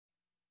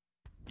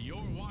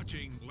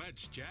watching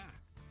Let's Chat.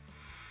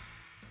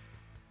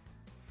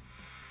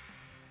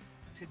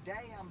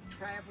 Today I'm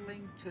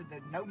traveling to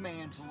the no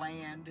man's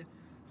land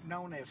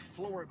known as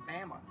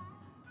Floribama.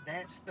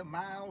 That's the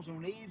miles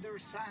on either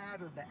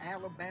side of the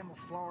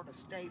Alabama-Florida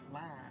state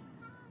line.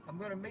 I'm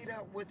going to meet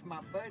up with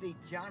my buddy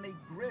Johnny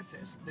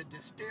Griffiths, the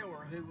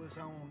distiller who was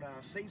on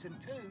season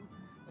 2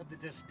 of the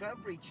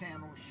Discovery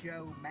Channel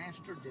show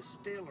Master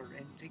Distiller,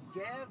 and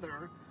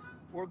together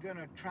we're going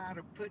to try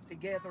to put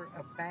together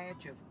a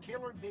batch of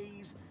Killer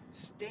Beaz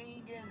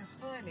Stingin'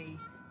 Honey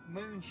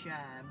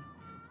Moonshine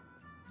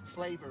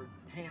flavored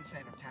hand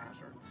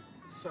sanitizer.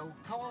 So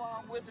come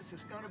along with us.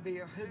 It's going to be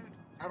a hoot.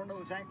 I don't know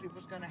exactly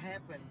what's going to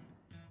happen.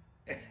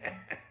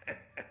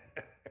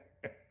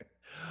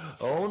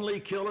 Only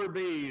Killer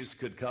Beaz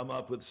could come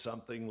up with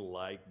something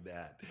like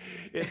that.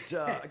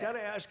 I got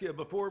to ask you,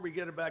 before we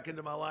get back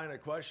into my line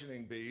of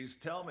questioning, Beaz,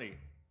 tell me,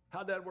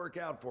 how'd that work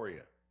out for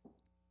you?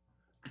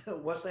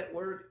 What's that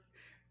word?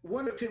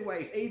 One of two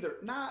ways: either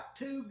not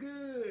too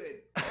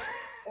good,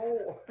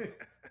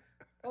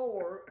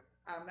 or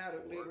I'm not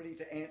at liberty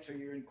to answer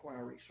your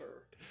inquiry,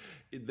 sir.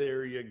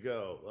 There you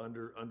go.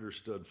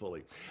 Understood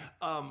fully.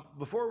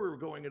 Before we were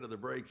going into the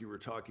break, you were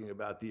talking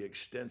about the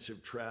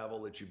extensive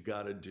travel that you've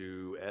got to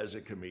do as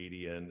a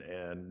comedian.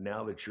 And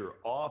now that you're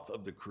off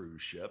of the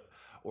cruise ship,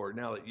 or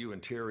now that you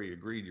and Terry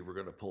agreed you were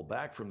going to pull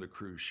back from the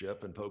cruise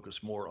ship and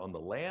focus more on the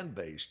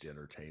land-based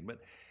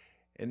entertainment,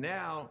 and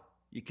now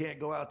you can't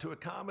go out to a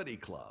comedy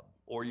club,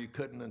 or you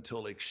couldn't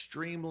until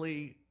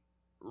extremely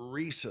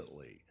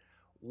recently.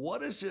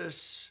 What do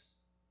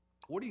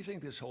you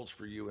think this holds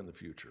for you in the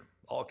future?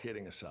 All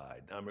kidding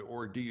aside, I mean,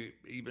 or do you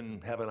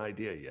even have an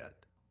idea yet?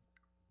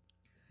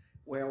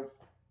 Well,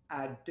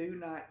 I do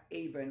not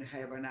even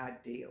have an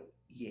idea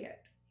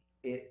yet.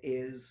 It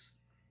is,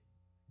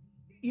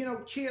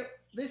 Chip,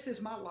 this is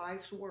my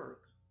life's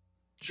work.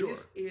 Sure.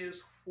 This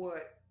is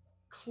what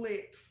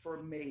clicked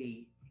for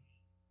me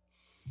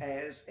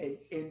as an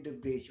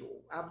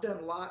individual. I've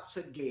done lots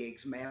of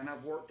gigs, man.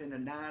 I've worked in a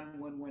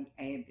 911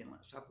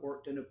 ambulance. I've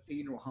worked in a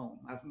funeral home.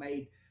 I've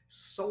made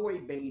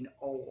soybean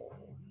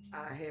oil.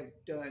 I have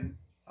done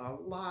a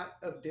lot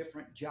of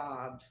different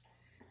jobs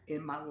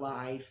in my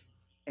life.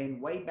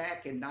 And way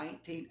back in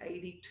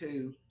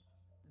 1982,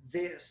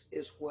 this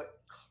is what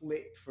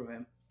clicked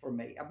for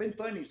me. I've been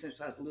funny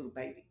since I was a little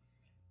baby,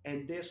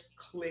 and this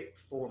clicked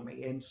for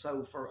me. And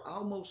so for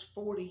almost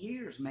 40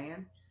 years,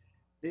 man,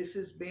 this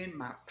has been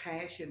my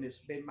passion. It's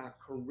been my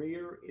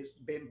career. It's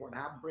been what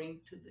I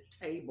bring to the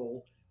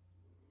table.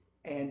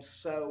 And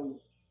so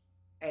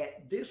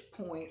at this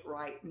point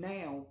right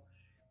now,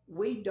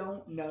 we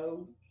don't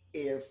know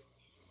if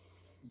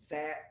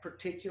that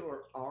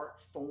particular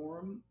art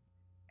form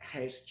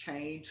has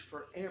changed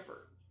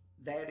forever.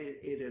 That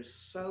it is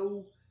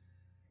so,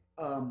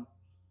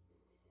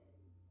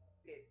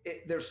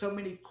 there's so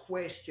many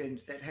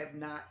questions that have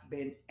not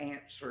been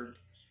answered,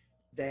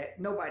 that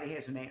nobody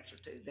has an answer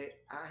to, that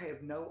I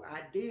have no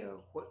idea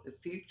what the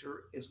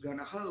future is going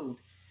to hold.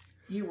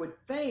 You would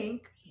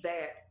think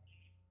that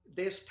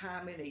this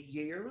time in a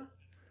year,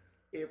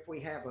 if we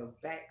have a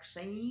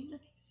vaccine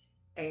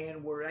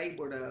and we're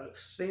able to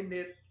send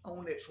it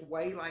on its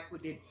way like we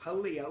did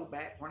polio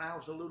back when I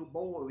was a little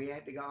boy, we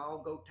had to all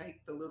go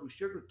take the little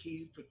sugar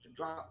cubes with the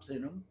drops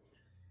in them.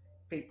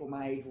 People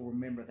my age will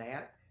remember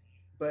that.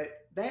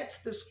 But that's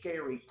the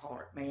scary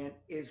part, man,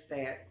 is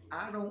that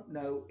I don't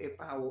know if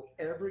I will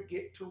ever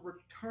get to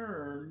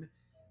return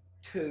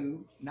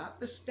to, not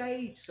the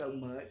stage so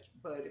much,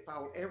 but if I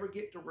will ever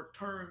get to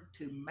return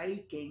to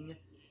making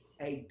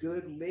a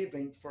good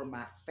living for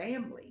my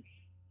family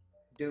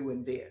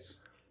doing this.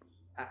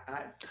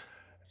 I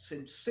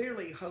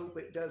sincerely hope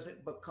it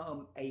doesn't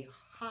become a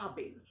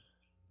hobby.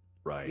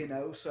 Right.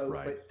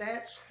 Right. But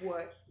that's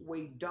what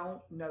we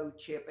don't know,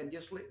 Chip. And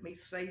just let me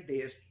say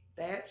this.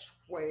 That's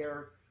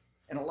where,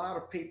 and a lot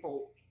of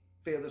people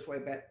feel this way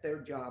about their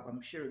job,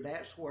 I'm sure,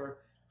 that's where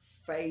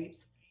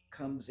faith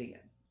comes in.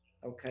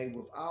 Okay,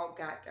 we've all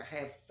got to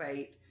have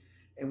faith,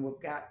 and we've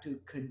got to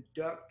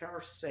conduct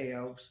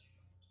ourselves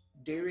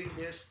during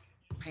this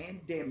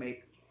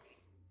pandemic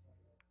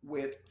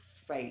with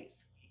faith.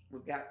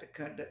 We've got to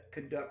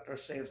conduct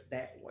ourselves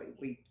that way.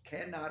 We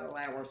cannot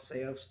allow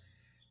ourselves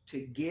to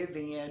give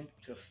in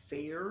to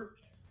fear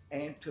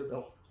and to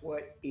the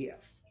what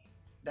if.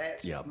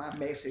 That's my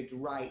message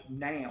right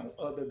now,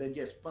 other than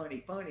just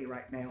funny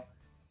right now.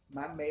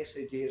 My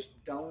message is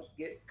don't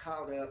get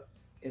caught up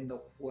in the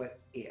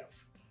what if.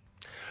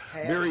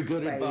 Very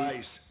good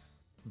advice.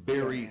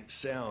 Very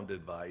sound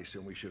advice,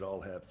 and we should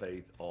all have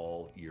faith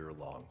all year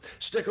long.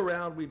 Stick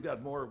around. We've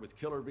got more with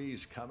Killer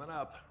Beaz coming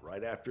up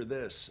right after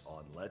this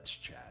on Let's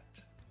Chat.